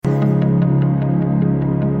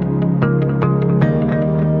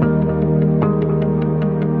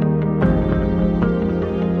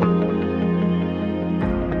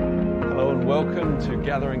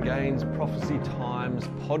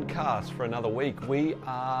podcast for another week. We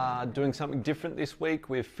are doing something different this week.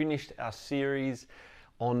 We've finished our series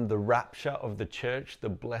on the rapture of the church, the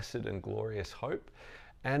blessed and glorious hope.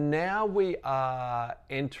 And now we are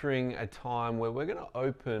entering a time where we're going to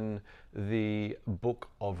open the book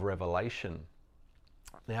of Revelation.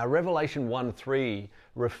 Now, Revelation 1:3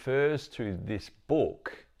 refers to this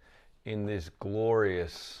book in this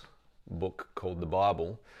glorious book called the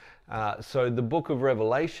Bible. So the book of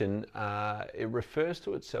Revelation, it refers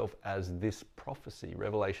to itself as this prophecy,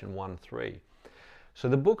 Revelation 1:3. So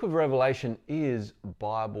the book of Revelation is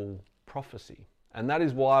Bible prophecy. And that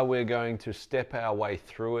is why we're going to step our way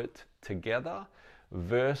through it together,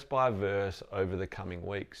 verse by verse, over the coming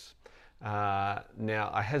weeks. Now,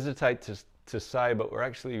 I hesitate to say, but we're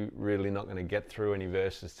actually really not going to get through any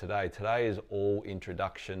verses today. Today is all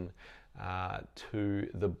introduction to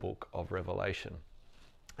the book of Revelation.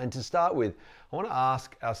 And to start with, I want to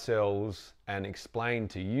ask ourselves and explain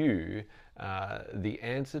to you the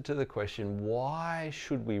answer to the question, why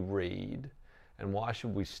should we read and why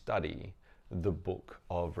should we study the book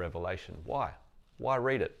of Revelation? Why? Why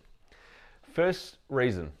read it? First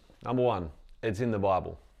reason, number one, it's in the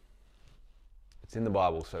Bible. It's in the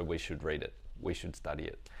Bible, so we should read it. We should study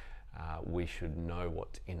it. We should know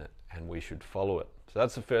what's in it and we should follow it. So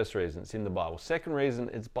that's the first reason, it's in the Bible. Second reason,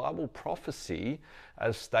 it's Bible prophecy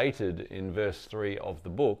as stated in verse 3 of the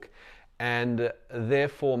book, and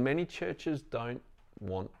therefore many churches don't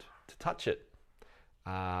want to touch it.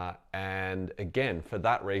 And again, for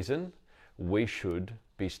that reason, we should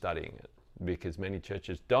be studying it because many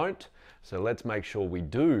churches don't. So let's make sure we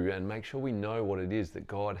do and make sure we know what it is that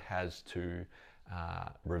God has to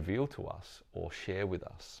reveal to us or share with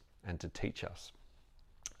us and to teach us.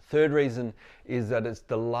 Third reason is that it's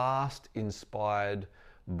the last inspired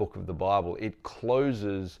book of the Bible. It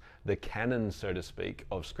closes the canon, so to speak,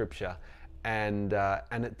 of Scripture, and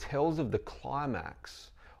it tells of the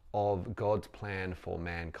climax of God's plan for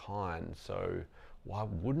mankind. So why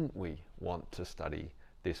wouldn't we want to study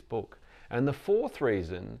this book? And the fourth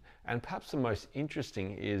reason, and perhaps the most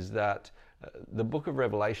interesting, is that the book of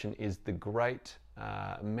Revelation is the great,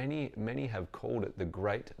 many have called it the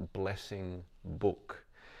great blessing book.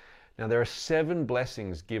 Now, there are 7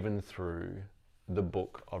 blessings given through the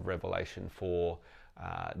book of Revelation for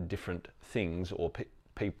different things or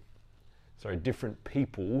different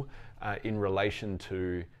people in relation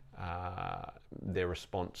to their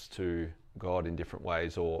response to God in different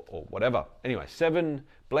ways or whatever. Anyway, 7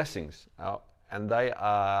 blessings, and they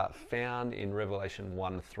are found in Revelation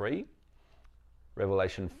 1:3,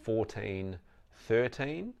 Revelation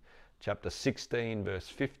 14:13, chapter 16, verse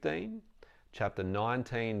 15, chapter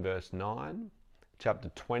 19, verse 9, chapter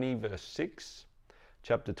 20, verse 6,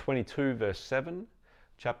 chapter 22, verse 7,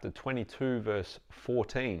 chapter 22, verse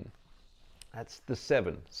 14. That's the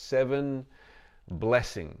 7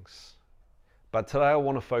 blessings. But today I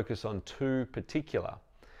want to focus on 2 particular.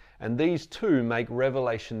 And these 2 make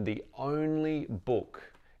Revelation the only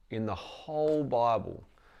book in the whole Bible,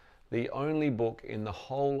 the only book in the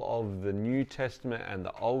whole of the New Testament and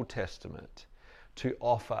the Old Testament to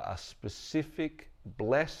offer a specific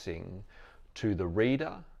blessing to the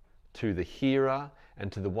reader, to the hearer,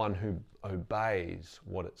 and to the one who obeys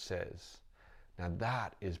what it says. Now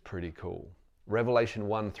that is pretty cool. Revelation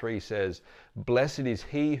 1:3 says, "Blessed is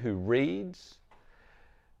he who reads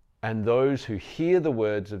and those who hear the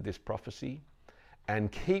words of this prophecy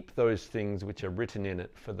and keep those things which are written in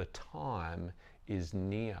it, for the time is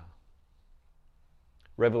near."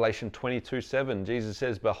 Revelation 22:7, Jesus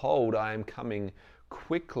says, "Behold, I am coming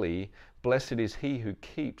quickly. Blessed is he who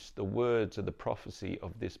keeps the words of the prophecy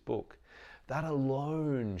of this book." That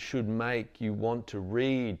alone should make you want to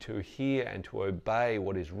read, to hear, and to obey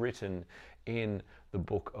what is written in the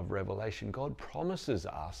book of Revelation. God promises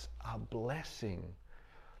us a blessing.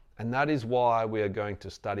 And that is why we are going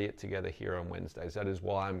to study it together here on Wednesdays. That is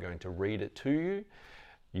why I'm going to read it to you.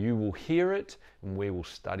 You will hear it, and we will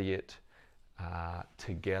study it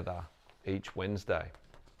together each Wednesday.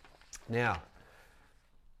 Now,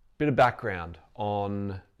 bit of background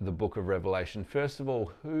on the book of Revelation. First of all,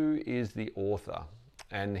 who is the author?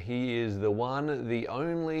 And he is the one, the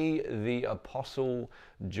only, the Apostle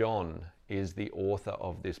John is the author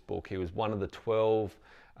of this book. He was one of the 12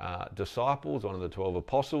 disciples, one of the 12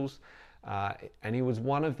 apostles, and he was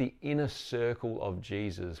one of the inner circle of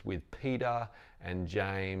Jesus with Peter and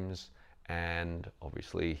James and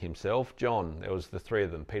obviously himself, John. There was the 3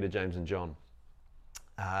 of them, Peter, James, and John.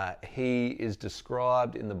 He is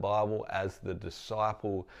described in the Bible as the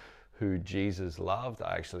disciple who Jesus loved.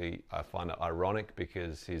 I find it ironic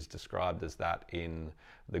because he's described as that in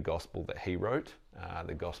the gospel that he wrote.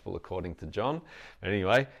 the Gospel according to John.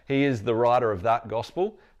 Anyway, he is the writer of that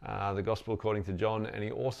Gospel, the Gospel according to John, and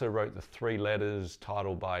he also wrote the 3 letters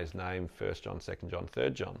titled by his name, 1 John, 2 John, 3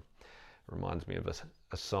 John. It reminds me of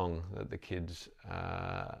a song that the kids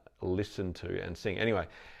listen to and sing. Anyway,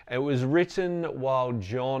 it was written while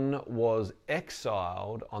John was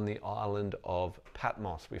exiled on the island of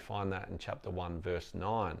Patmos. We find that in chapter 1, verse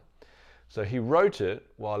 9. So he wrote it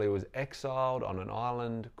while he was exiled on an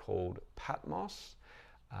island called Patmos,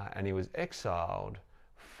 and he was exiled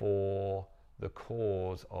for the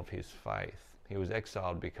cause of his faith. He was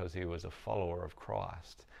exiled because he was a follower of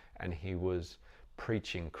Christ, and he was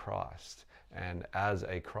preaching Christ. And as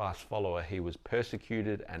a Christ follower, he was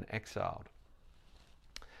persecuted and exiled.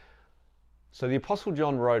 So the Apostle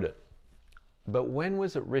John wrote it, but when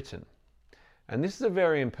was it written? And this is a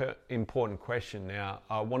very important question. Now,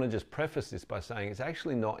 I want to just preface this by saying it's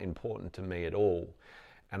actually not important to me at all.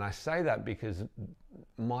 And I say that because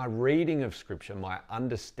my reading of Scripture, my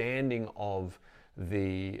understanding of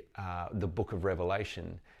the book of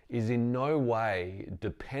Revelation is in no way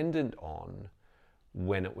dependent on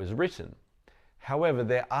when it was written. However,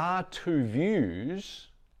 there are 2 views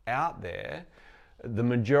out there, the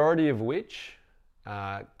majority of which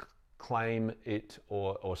claim it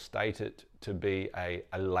or state it to be a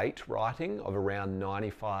late writing of around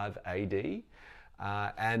 95 AD,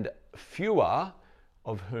 and fewer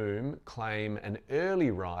of whom claim an early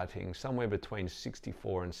writing somewhere between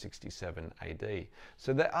 64 and 67 AD.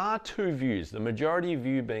 So there are 2 views, the majority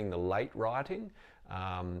view being the late writing,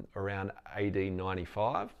 around AD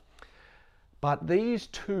 95. But these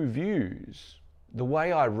 2 views, the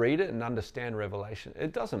way I read it and understand Revelation,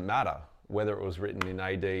 it doesn't matter whether it was written in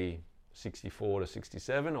AD 64 to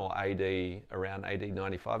 67 or AD around AD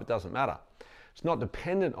 95, it doesn't matter. It's not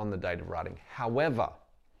dependent on the date of writing. However,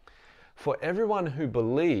 for everyone who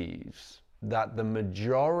believes that the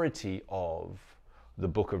majority of the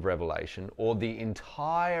book of Revelation or the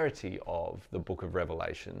entirety of the book of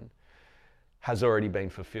Revelation has already been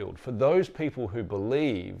fulfilled, for those people who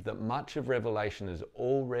believe that much of Revelation has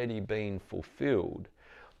already been fulfilled,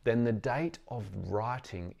 then the date of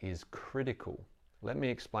writing is critical. Let me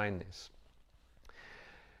explain this.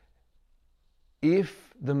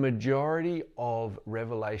 If the majority of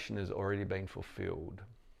Revelation has already been fulfilled,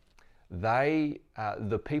 the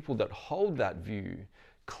people that hold that view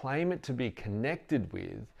claim it to be connected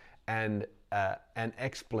with and an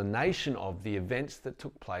explanation of the events that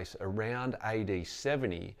took place around AD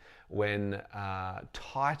 70 when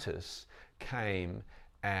Titus came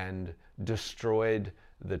and destroyed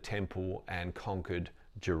the temple and conquered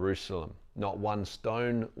Jerusalem. Not one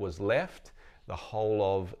stone was left. The whole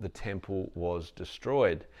of the temple was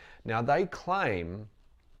destroyed. Now they claim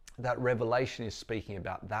that Revelation is speaking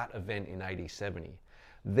about that event in AD 70.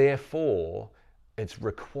 Therefore, it's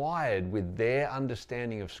required with their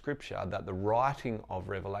understanding of Scripture that the writing of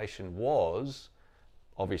Revelation was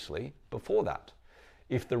obviously before that.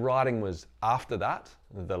 If the writing was after that,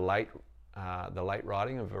 the late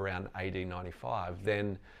writing of around AD 95,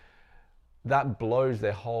 then that blows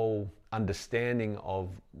their whole understanding of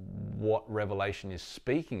what Revelation is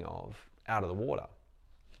speaking of out of the water.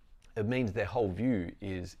 It means their whole view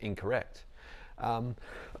is incorrect. And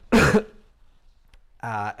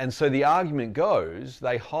so the argument goes,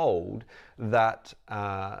 they hold that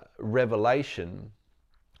Revelation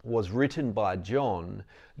was written by John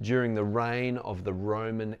during the reign of the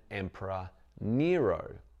Roman Emperor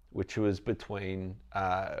Nero, which was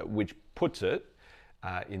which puts it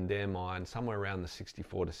in their mind somewhere around the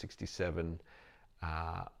 64 to 67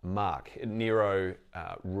 mark. Nero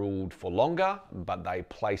ruled for longer, but they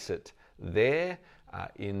place it there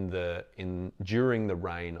during the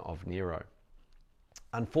reign of Nero.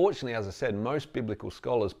 Unfortunately, as I said, most biblical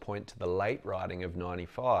scholars point to the late writing of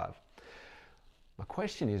 95. My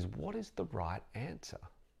question is, what is the right answer?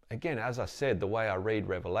 Again, as I said, the way I read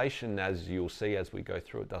Revelation, as you'll see as we go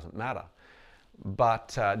through, it doesn't matter.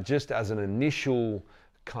 But just as an initial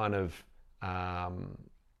kind of,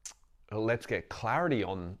 let's get clarity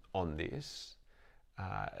on this,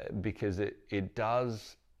 because it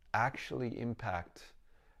does actually impact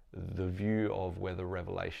the view of whether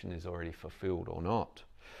Revelation is already fulfilled or not.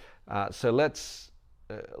 So let's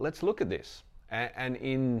look at this. And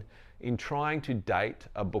in trying to date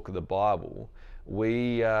a book of the Bible,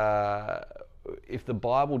 if the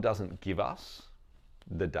Bible doesn't give us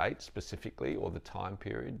the date specifically or the time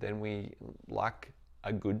period, then we, like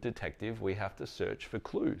a good detective, we have to search for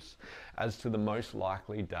clues as to the most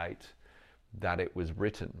likely date that it was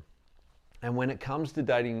written. And when it comes to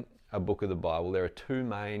dating a book of the Bible, there are 2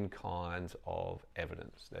 main kinds of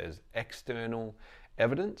evidence. There's external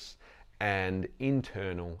evidence and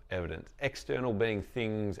internal evidence. External being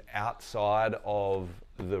things outside of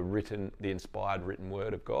the inspired written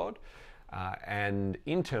word of God, and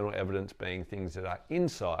internal evidence being things that are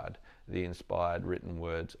inside the inspired written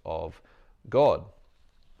words of God.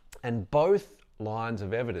 And both lines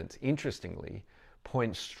of evidence, interestingly,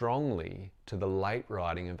 point strongly to the late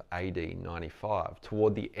writing of AD 95,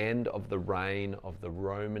 toward the end of the reign of the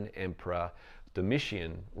Roman Emperor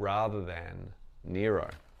Domitian rather than Nero.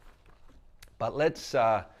 But let's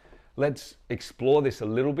explore this a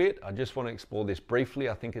little bit. I just want to explore this briefly.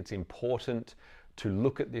 I think it's important to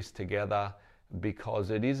look at this together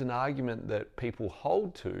because it is an argument that people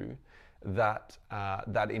hold to that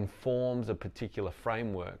informs a particular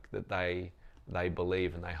framework that they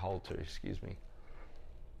believe and they hold to. Excuse me.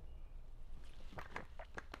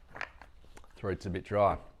 Throat's a bit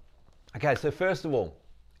dry. Okay, so first of all,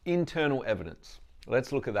 internal evidence.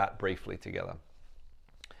 Let's look at that briefly together.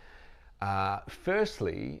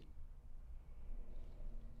 Firstly,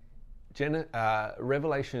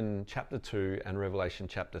 Revelation chapter 2 and Revelation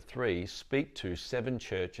chapter 3 speak to 7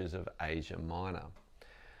 churches of Asia Minor.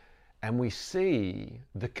 And we see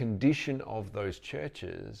the condition of those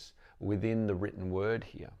churches within the written word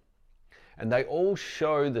here. And they all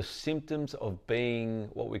show the symptoms of being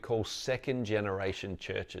what we call second generation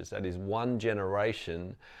churches. That is one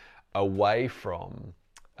generation away from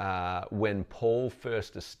when Paul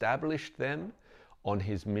first established them on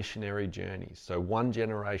his missionary journeys. So one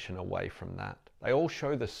generation away from that. They all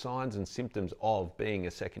show the signs and symptoms of being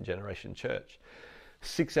a second generation church.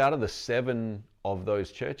 6 out of the 7 of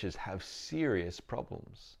those churches have serious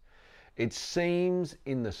problems. It seems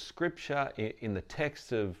in the scripture, in the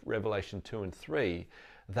text of Revelation 2 and 3,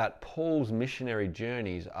 that Paul's missionary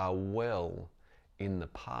journeys are well in the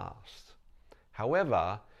past.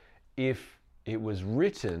 However, if it was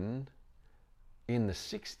written in the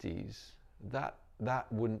 60s, that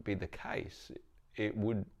wouldn't be the case. It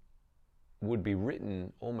would be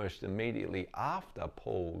written almost immediately after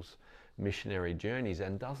Paul's missionary journeys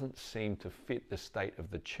and doesn't seem to fit the state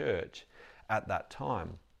of the church at that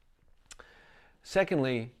time.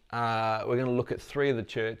 Secondly, we're going to look at 3 of the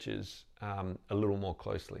churches a little more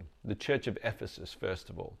closely. The church of Ephesus, first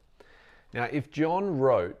of all. Now, if John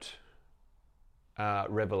wrote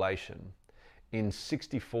Revelation in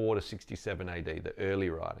 64 to 67 AD, the early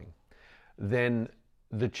writing, then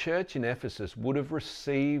the church in Ephesus would have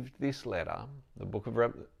received this letter, the book of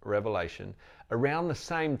Revelation, around the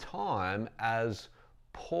same time as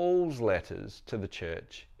Paul's letters to the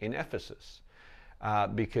church in Ephesus.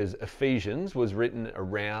 Because Ephesians was written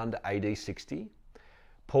around AD 60.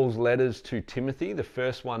 Paul's letters to Timothy, the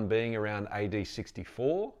first one being around AD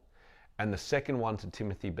 64, and the second one to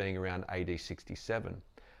Timothy being around AD 67.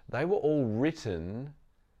 They were all written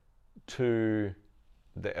to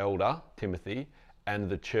the elder, Timothy, and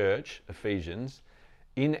the church, Ephesians,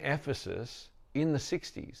 in Ephesus in the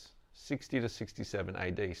 60s, 60 to 67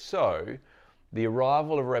 AD. So the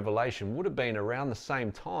arrival of Revelation would have been around the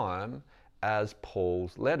same time as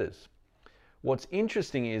Paul's letters. What's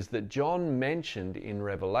interesting is that John mentioned in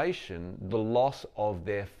Revelation the loss of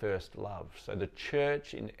their first love. So the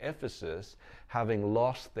church in Ephesus having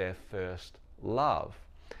lost their first love.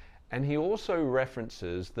 And he also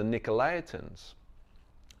references the Nicolaitans.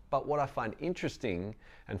 But what I find interesting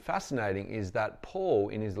and fascinating is that Paul,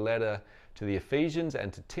 in his letter to the Ephesians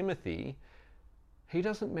and to Timothy, he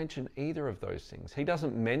doesn't mention either of those things. He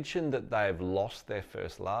doesn't mention that they've lost their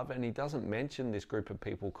first love, and he doesn't mention this group of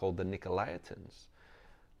people called the Nicolaitans.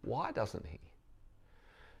 Why doesn't he?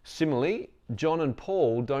 Similarly, John and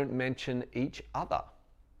Paul don't mention each other.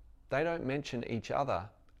 They don't mention each other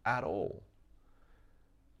at all.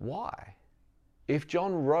 Why? If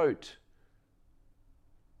John wrote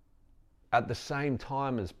at the same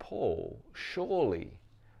time as Paul, surely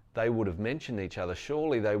they would have mentioned each other.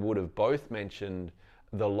 Surely they would have both mentioned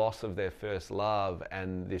the loss of their first love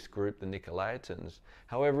and this group, the Nicolaitans.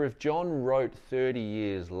 However, if John wrote 30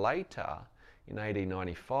 years later in AD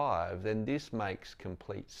 95, then this makes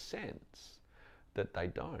complete sense that they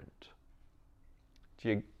don't.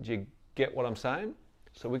 Do you get what I'm saying?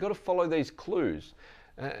 So we've got to follow these clues.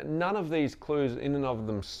 None of these clues in and of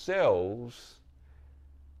themselves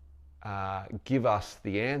give us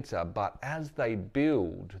the answer, but as they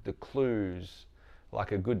build, the clues,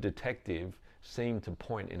 like a good detective, seem to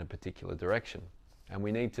point in a particular direction. And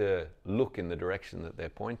we need to look in the direction that they're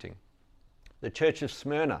pointing. The Church of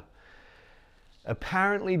Smyrna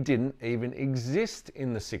apparently didn't even exist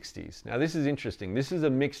in the 60s. Now this is interesting. This is a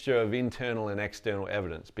mixture of internal and external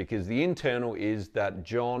evidence, because the internal is that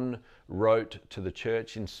John wrote to the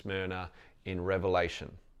church in Smyrna in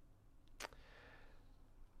Revelation.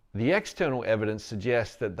 The external evidence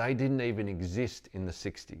suggests that they didn't even exist in the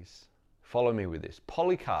 60s. Follow me with this.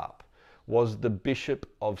 Polycarp was the bishop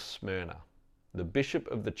of Smyrna, the bishop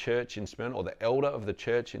of the church in Smyrna, or the elder of the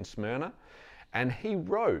church in Smyrna, and he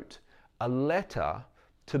wrote a letter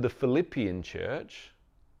to the Philippian church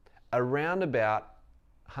around about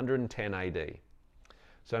 110 AD.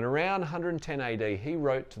 So in around 110 AD, he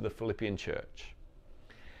wrote to the Philippian church,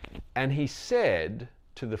 and he said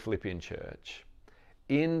to the Philippian church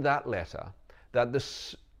in that letter that the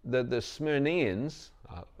Smyrnians,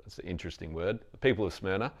 that's an interesting word, the people of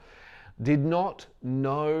Smyrna, did not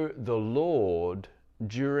know the Lord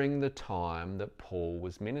during the time that Paul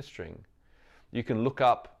was ministering. You can look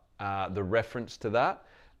up the reference to that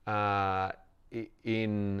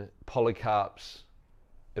in Polycarp's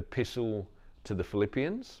epistle to the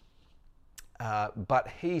Philippians, but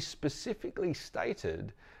he specifically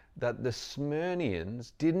stated that the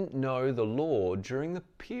Smyrnians didn't know the Lord during the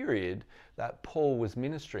period that Paul was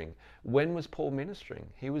ministering. When was Paul ministering?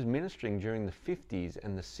 He was ministering during the 50s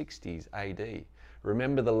and the 60s AD.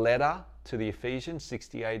 Remember the letter to the Ephesians,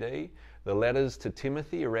 60 AD? The letters to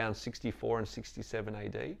Timothy around 64 and 67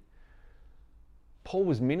 AD? Paul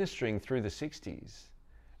was ministering through the 60s,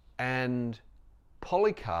 and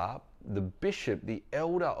Polycarp, the bishop, the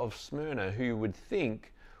elder of Smyrna, who you would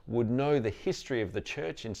think would know the history of the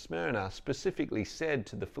church in Smyrna, specifically said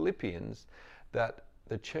to the Philippians that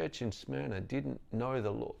the church in Smyrna didn't know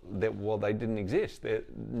the Lord, they didn't exist.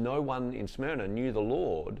 No one in Smyrna knew the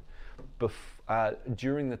Lord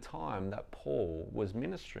during the time that Paul was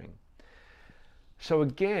ministering. So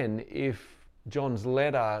again, if John's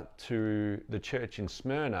letter to the church in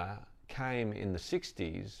Smyrna came in the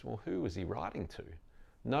 60s, well, who was he writing to?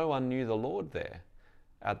 No one knew the Lord there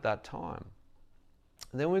at that time.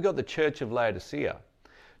 Then we've got the church of Laodicea.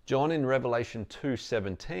 John in Revelation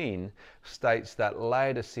 2:17 states that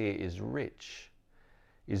Laodicea is rich,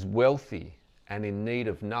 is wealthy, and in need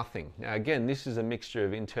of nothing. Now again, this is a mixture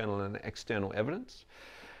of internal and external evidence.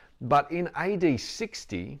 But in AD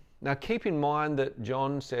 60, now keep in mind that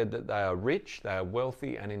John said that they are rich, they are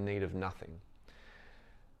wealthy, and in need of nothing.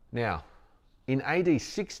 Now, in AD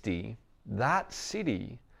 60, that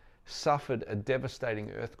city suffered a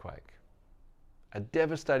devastating earthquake. A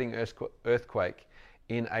devastating earthquake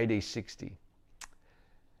in AD 60.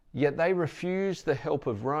 Yet they refused the help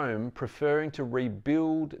of Rome, preferring to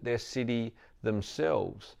rebuild their city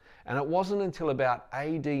themselves. And it wasn't until about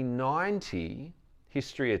AD 90,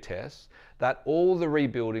 history attests, that all the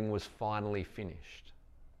rebuilding was finally finished.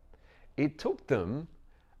 It took them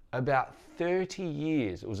about 30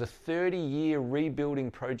 years. It was a 30-year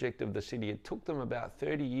rebuilding project of the city. It took them about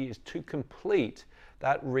 30 years to complete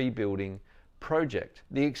that rebuilding project.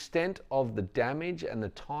 The extent of the damage and the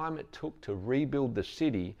time it took to rebuild the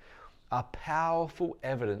city are powerful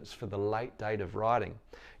evidence for the late date of writing.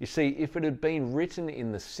 You see, if it had been written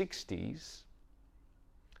in the 60s,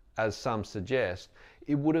 as some suggest,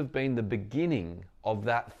 it would have been the beginning of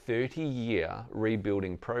that 30-year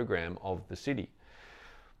rebuilding program of the city.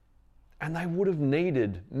 And they would have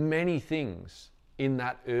needed many things in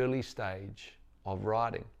that early stage of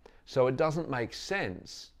writing. So it doesn't make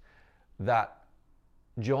sense that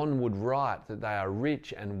John would write that they are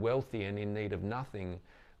rich and wealthy and in need of nothing,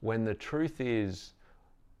 when the truth is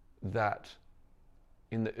that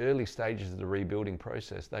in the early stages of the rebuilding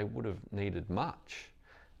process, they would have needed much.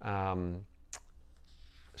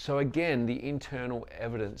 So again, the internal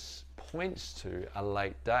evidence points to a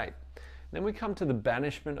late date. Then we come to the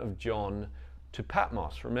banishment of John to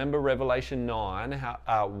Patmos. Remember Revelation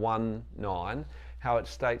 1:9, how it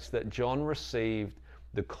states that John received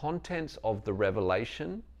the contents of the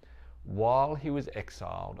revelation while he was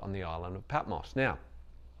exiled on the island of Patmos. Now,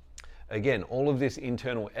 again, all of this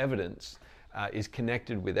internal evidence is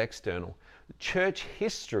connected with external. Church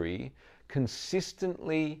history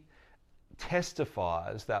consistently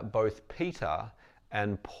testifies that both Peter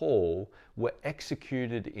and Paul were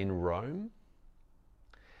executed in Rome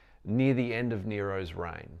near the end of Nero's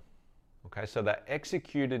reign. Okay, so they're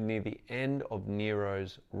executed near the end of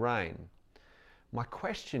Nero's reign. My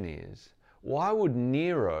question is, why would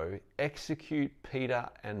Nero execute Peter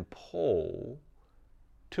and Paul,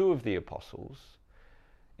 two of the apostles,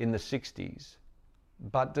 in the 60s,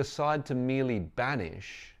 but decide to merely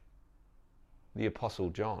banish the apostle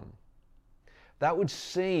John? That would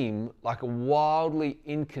seem like a wildly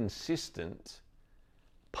inconsistent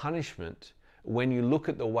punishment when you look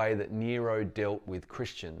at the way that Nero dealt with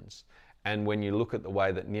Christians, and when you look at the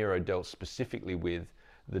way that Nero dealt specifically with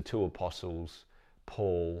the two apostles,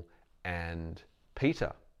 Paul and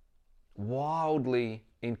Peter. Wildly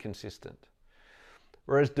inconsistent.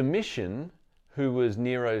 Whereas Domitian who was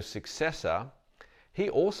Nero's successor, he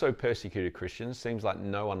also persecuted Christians. Seems like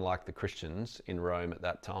no one liked the Christians in Rome at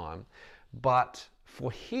that time. But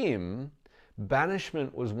for him,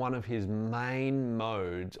 banishment was one of his main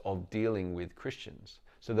modes of dealing with Christians.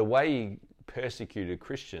 So the way he persecuted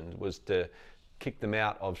Christians was to kick them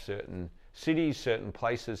out of certain cities, certain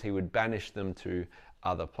places. He would banish them to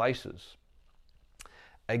other places.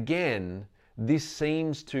 Again, this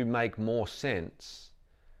seems to make more sense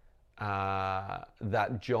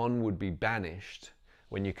that John would be banished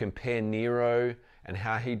when you compare Nero and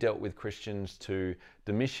how he dealt with Christians to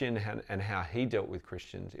Domitian and how he dealt with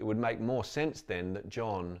Christians. It would make more sense then that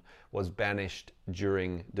John was banished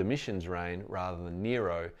during Domitian's reign rather than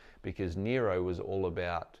Nero, because Nero was all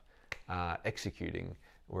about executing,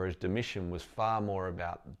 whereas Domitian was far more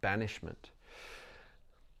about banishment.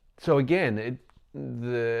 So again,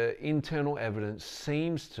 the internal evidence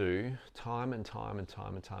seems to, time and time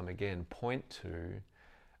again, point to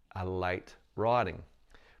a late writing.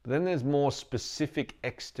 But then there's more specific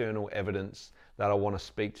external evidence that I want to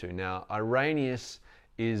speak to. Now, Irenaeus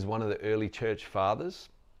is one of the early church fathers.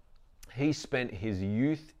 He spent his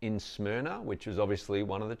youth in Smyrna, which is obviously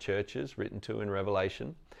one of the churches written to in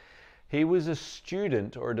Revelation. He was a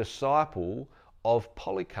student or a disciple of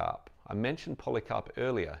Polycarp. I mentioned Polycarp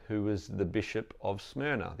earlier, who was the bishop of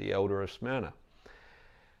Smyrna, the elder of Smyrna.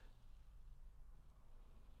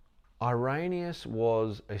 Irenaeus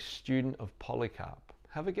was a student of Polycarp.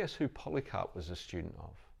 Have a guess who Polycarp was a student of?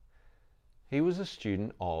 He was a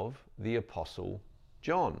student of the Apostle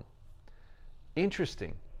John.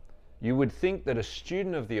 Interesting. You would think that a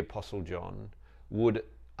student of the Apostle John would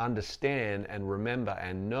understand and remember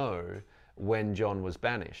and know when John was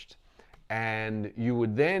banished. And you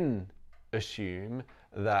would then assume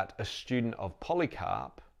that a student of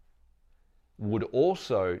Polycarp would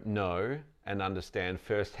also know and understand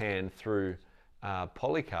firsthand through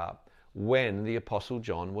Polycarp when the Apostle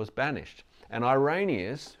John was banished. And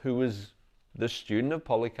Irenaeus, who was the student of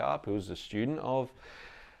Polycarp, who was a student of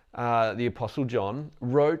the Apostle John,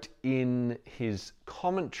 wrote in his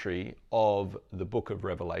commentary of the book of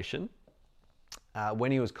Revelation,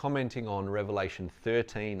 when he was commenting on Revelation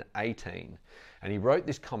 13:18. And he wrote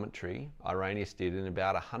this commentary, Irenaeus did, in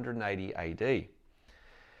about 180 AD.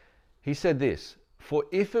 He said this: "For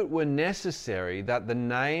if it were necessary that the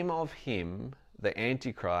name of him, the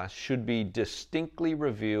Antichrist, should be distinctly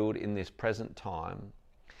revealed in this present time,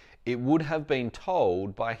 it would have been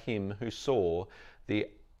told by him who saw the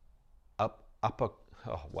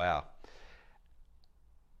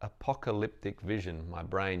apocalyptic vision." My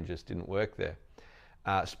brain just didn't work there.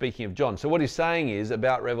 Speaking of John. So what he's saying is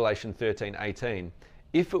about Revelation 13:18,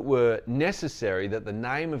 if it were necessary that the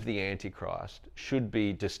name of the Antichrist should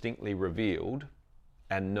be distinctly revealed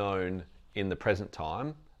and known in the present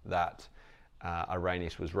time that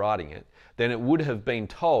Irenaeus was writing it, then it would have been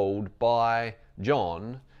told by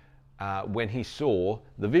John when he saw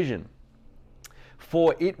the vision.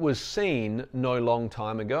 For it was seen no long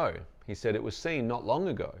time ago. He said it was seen not long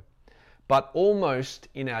ago, but almost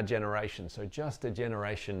in our generation. So just a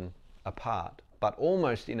generation apart, but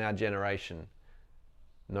almost in our generation.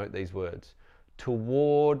 Note these words: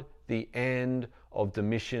 toward the end of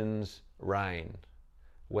Domitian's reign.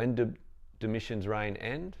 When did Domitian's reign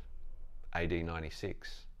end? AD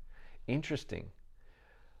 96. Interesting.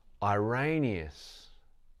 Irenaeus,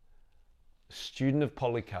 student of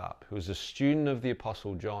Polycarp, who was a student of the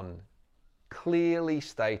Apostle John, clearly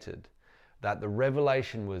stated that the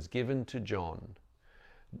revelation was given to John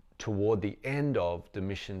toward the end of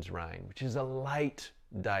Domitian's reign, which is a late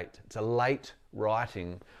date. It's a late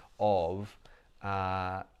writing of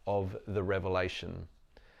the revelation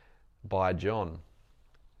by John.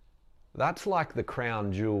 That's like the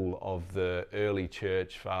crown jewel of the early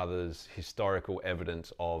church fathers' historical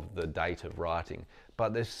evidence of the date of writing.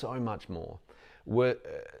 But there's so much more.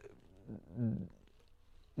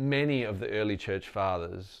 Many of the early church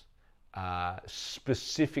fathers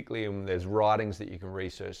specifically, and there's writings that you can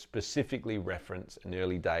research, specifically reference an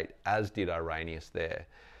early date, as did Irenaeus there.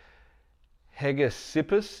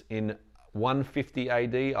 Hegesippus in 150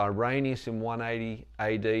 AD, Irenaeus in 180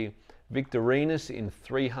 AD, Victorinus in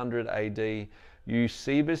 300 AD,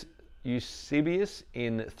 Eusebius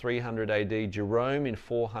in 300 AD, Jerome in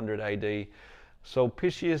 400 AD,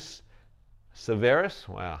 Sulpicius Severus,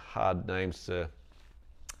 wow, hard names to,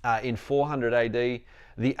 in 400 AD,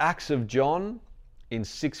 the Acts of John in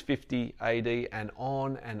 650 AD, and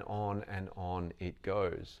on and on and on it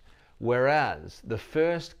goes. Whereas the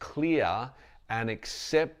first clear and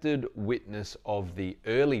accepted witness of the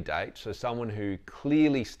early date, so someone who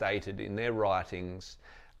clearly stated in their writings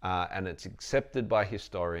and it's accepted by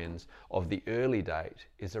historians, of the early date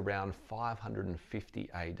is around 550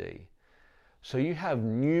 AD. So you have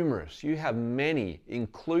many,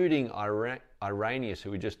 including Irenaeus,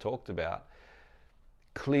 who we just talked about,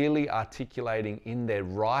 clearly articulating in their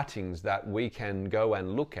writings that we can go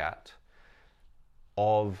and look at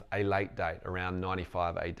of a late date, around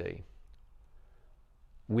 95 AD,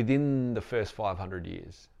 within the first 500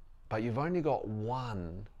 years. But you've only got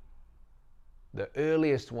one. The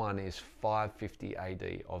earliest one is 550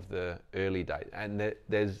 AD of the early date, and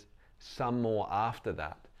there's some more after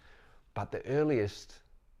that. But the earliest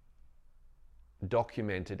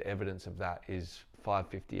documented evidence of that is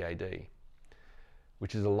 550 AD,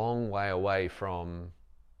 which is a long way away from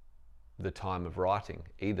the time of writing,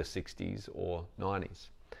 either 60s or 90s.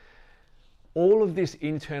 All of this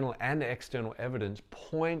internal and external evidence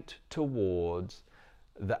point towards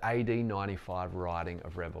the AD 95 writing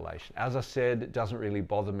of Revelation. As I said, it doesn't really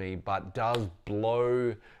bother me, but does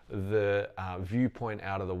blow the viewpoint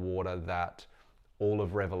out of the water that all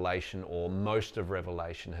of Revelation, or most of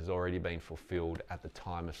Revelation, has already been fulfilled at the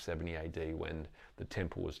time of 70 AD when the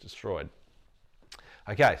temple was destroyed.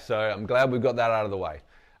 Okay, so I'm glad we've got that out of the way.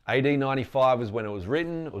 AD 95 is when it was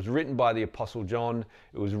written. It was written by the Apostle John.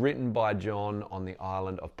 It was written by John on the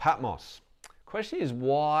island of Patmos. Question is,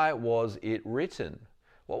 why was it written?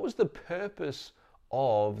 What was the purpose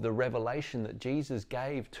of the revelation that Jesus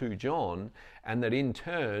gave to John, and that in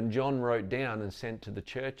turn John wrote down and sent to the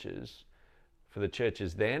churches, for the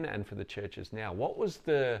churches then and for the churches now? What was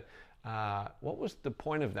the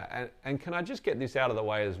point of that? And can I just get this out of the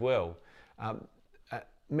way as well?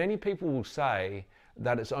 Many people will say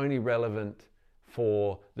that it's only relevant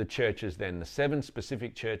for the churches then, the 7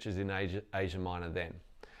 specific churches in Asia Minor then.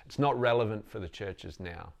 It's not relevant for the churches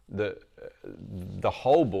now. The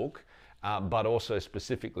whole book, but also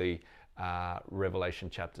specifically Revelation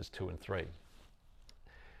chapters 2 and 3.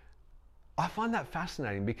 I find that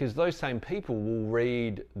fascinating, because those same people will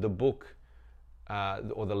read the book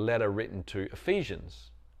or the letter written to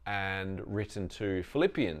Ephesians, and written to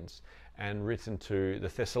Philippians, and written to the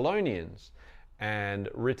Thessalonians, and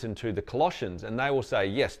written to the Colossians, and they will say,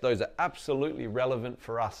 yes, those are absolutely relevant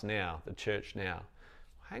for us now, the church now.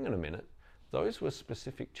 Hang on a minute, those were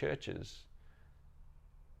specific churches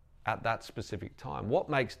at that specific time. What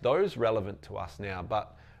makes those relevant to us now,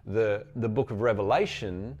 but the book of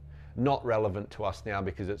Revelation not relevant to us now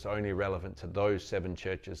because it's only relevant to those 7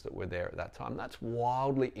 churches that were there at that time? That's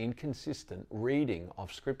wildly inconsistent reading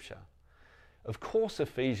of Scripture. Of course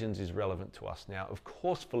Ephesians is relevant to us now. Of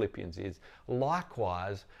course Philippians is.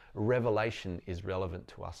 Likewise, Revelation is relevant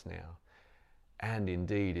to us now, and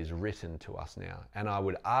indeed is written to us now. And I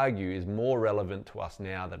would argue is more relevant to us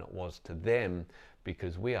now than it was to them,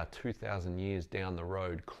 because we are 2,000 years down the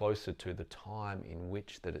road, closer to the time in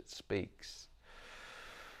which that it speaks.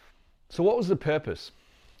 So what was the purpose?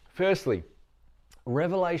 Firstly,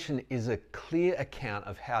 Revelation is a clear account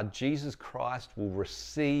of how Jesus Christ will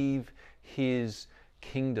receive his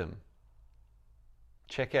kingdom.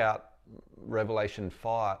 Check out Revelation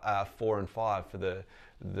 4 and 5 for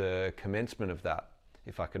the commencement of that,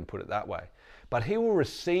 if I can put it that way. But he will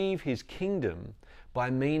receive his kingdom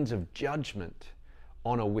by means of judgment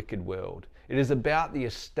on a wicked world. It is about the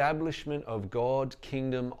establishment of God's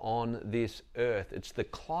kingdom on this earth. It's the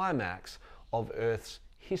climax of Earth's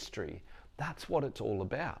history. That's what it's all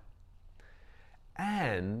about.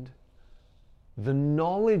 And the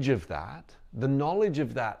knowledge of that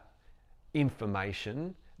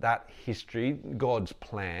information, that history, God's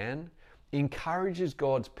plan, encourages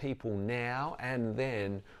God's people now and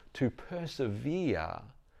then to persevere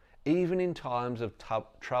even in times of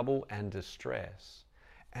trouble and distress,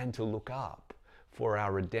 and to look up for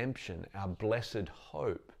our redemption, our blessed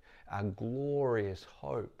hope, our glorious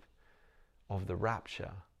hope of the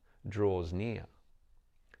rapture draws near.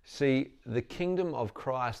 See, the kingdom of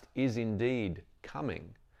Christ is indeed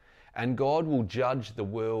coming, and God will judge the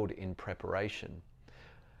world in preparation.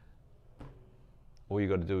 All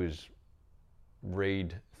you've got to do is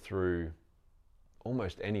read through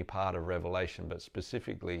almost any part of Revelation, but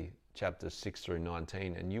specifically chapters 6 through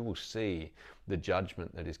 19, and you will see the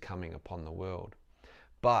judgment that is coming upon the world.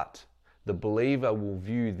 But the believer will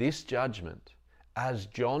view this judgment as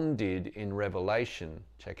John did in Revelation.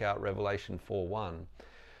 Check out Revelation 4:1,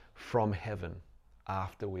 from heaven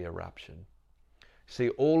after we are raptured. See,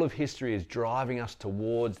 all of history is driving us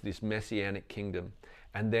towards this messianic kingdom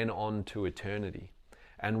and then on to eternity.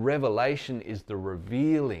 And Revelation is the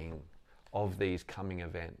of these coming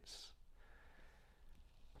events.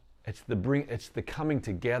 It's the coming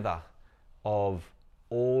together of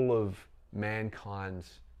all of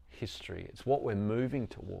mankind's history. It's what we're moving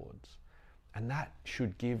towards. And that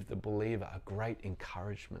should give the believer a great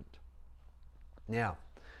encouragement. Now,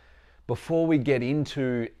 before we get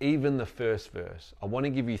into even the first verse, I want to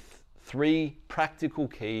give you three practical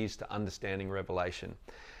keys to understanding Revelation.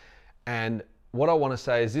 And what I want to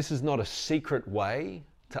say is this is not a secret way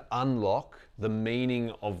to unlock the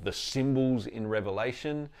meaning of the symbols in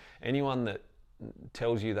Revelation. Anyone that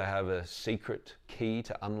tells you they have a secret key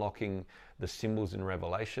to unlocking the symbols in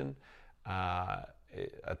Revelation,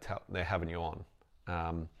 they're having you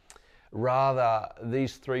on. Rather,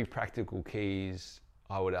 these three practical keys,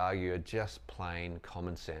 I would argue, are just plain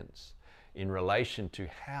common sense in relation to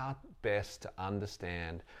how best to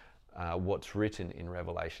understand what's written in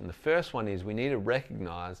Revelation. The first one is we need to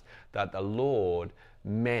recognize that the Lord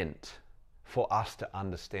meant for us to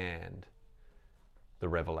understand the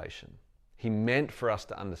revelation. He meant for us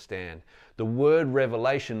to understand. The word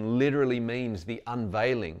revelation literally means the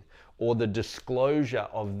unveiling or the disclosure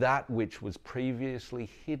of that which was previously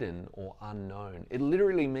hidden or unknown. It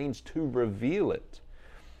literally means to reveal it.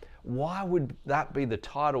 Why would that be the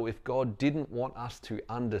title if God didn't want us to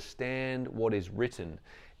understand what is written?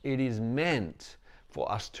 It is meant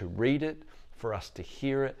for us to read it, for us to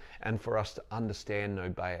hear it, and for us to understand and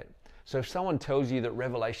obey it. So if someone tells you that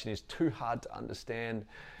Revelation is too hard to understand,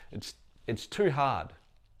 it's too hard.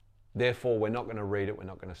 Therefore, we're not going to read it, we're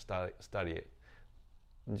not going to study it.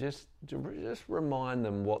 Just remind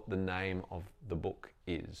them what the name of the book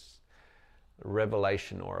is.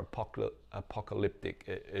 Revelation or apocalyptic,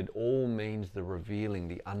 it all means the revealing,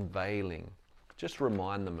 the unveiling. Just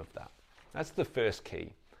remind them of that. That's the first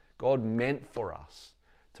key. God meant for us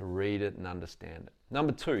to read it and understand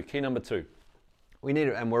it. Key number two, we need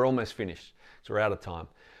it, and we're almost finished, so we're out of time.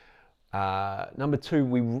 Number two,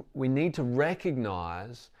 we need to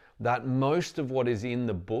recognize that most of what is in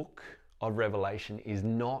the book of Revelation is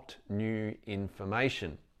not new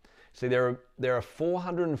information. See, there are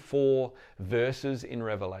 404 verses in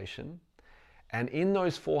Revelation, and in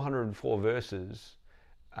those 404 verses,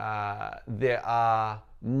 there are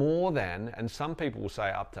more than, and some people will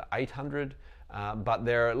say up to 800, but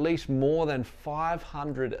there are at least more than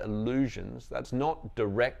 500 allusions. That's not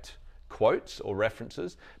direct quotes or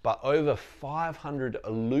references, but over 500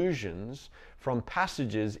 allusions from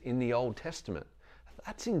passages in the Old Testament.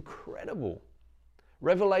 That's incredible.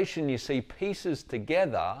 Revelation, you see pieces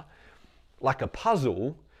together like a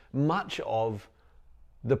puzzle, much of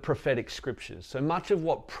the prophetic scriptures. So much of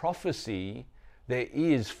what prophecy there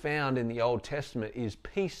is found in the Old Testament is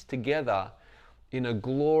pieced together in a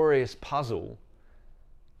glorious puzzle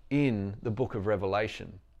in the book of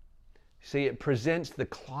Revelation. See, it presents the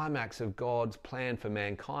climax of God's plan for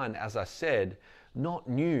mankind, as I said, not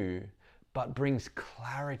new, but brings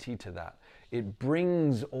clarity to that. It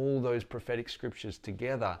brings all those prophetic scriptures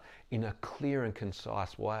together in a clear and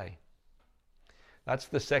concise way. That's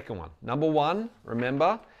the second one. Number one,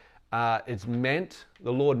 remember, the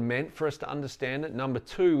Lord meant for us to understand it. Number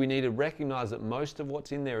two, we need to recognize that most of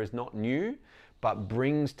what's in there is not new, but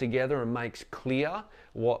brings together and makes clear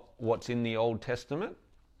what's in the Old Testament.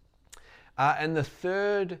 And the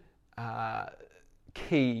third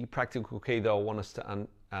practical key that I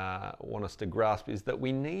want us to grasp is that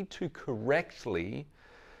we need to correctly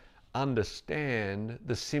understand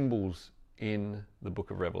the symbols in the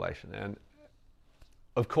book of Revelation. And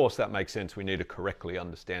of course that makes sense. We need to correctly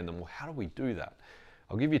understand them. Well, how do we do that?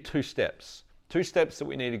 I'll give you two steps that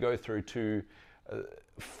we need to go through to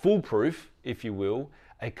foolproof, if you will,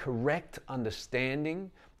 a correct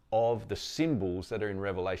understanding of the symbols that are in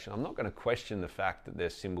Revelation. I'm not going to question the fact that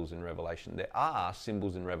there's symbols in Revelation. There are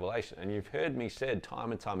symbols in Revelation. And you've heard me said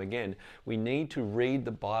time and time again, we need to read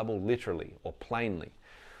the Bible literally or plainly.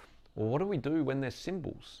 Well, what do we do when there's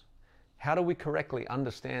symbols? How do we correctly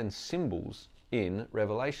understand symbols in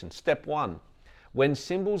Revelation? Step one, when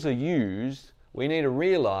symbols are used, we need to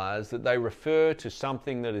realize that they refer to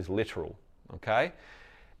something that is literal, okay?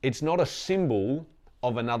 It's not a symbol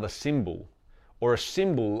of another symbol or a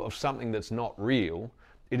symbol of something that's not real.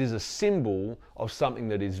 It is a symbol of something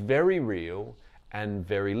that is very real and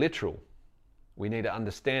very literal. We need to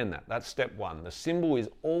understand that. That's step one. The symbol is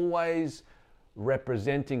always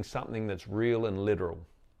representing something that's real and literal,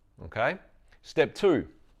 okay? Step two,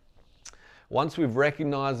 once we've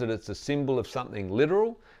recognized that it's a symbol of something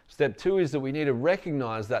literal, step two is that we need to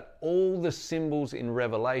recognize that all the symbols in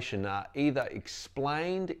Revelation are either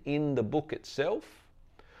explained in the book itself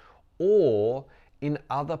or in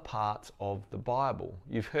other parts of the Bible.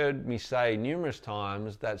 You've heard me say numerous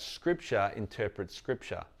times that Scripture interprets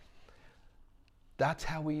Scripture. That's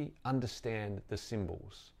how we understand the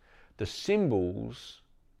symbols. The symbols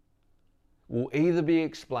will either be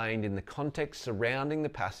explained in the context surrounding the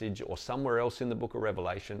passage or somewhere else in the book of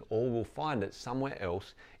Revelation, or we'll find it somewhere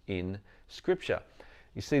else in Scripture.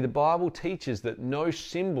 You see, the Bible teaches that no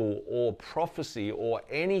symbol or prophecy or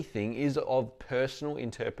anything is of personal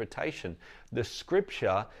interpretation. The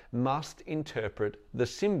Scripture must interpret the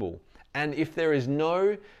symbol. And if there is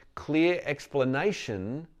no clear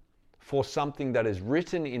explanation for something that is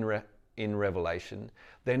written in Revelation,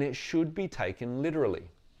 then it should be taken literally.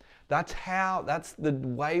 That's the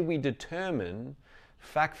way we determine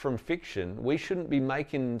fact from fiction. We shouldn't be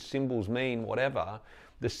making symbols mean whatever.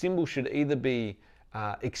 The symbol should either be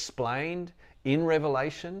explained in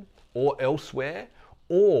Revelation or elsewhere,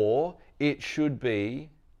 or it should be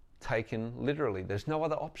taken literally. There's no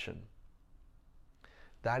other option.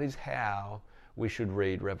 That is how we should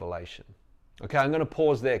read Revelation. Okay, I'm going to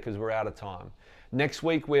pause there because we're out of time. Next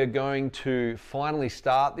week, we're going to finally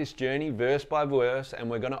start this journey verse by verse, and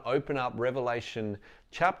we're going to open up Revelation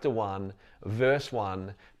chapter 1, verse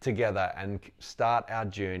 1 together and start our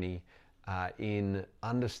journey in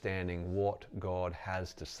understanding what God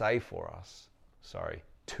has to say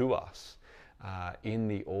to us in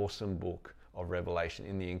the awesome book of Revelation,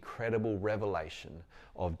 in the incredible revelation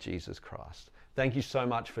of Jesus Christ. Thank you so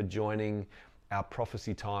much for joining our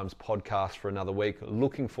Prophecy Times podcast for another week.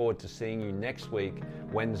 Looking forward to seeing you next week,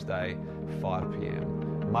 Wednesday, 5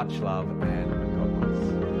 p.m. Much love and God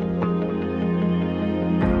bless.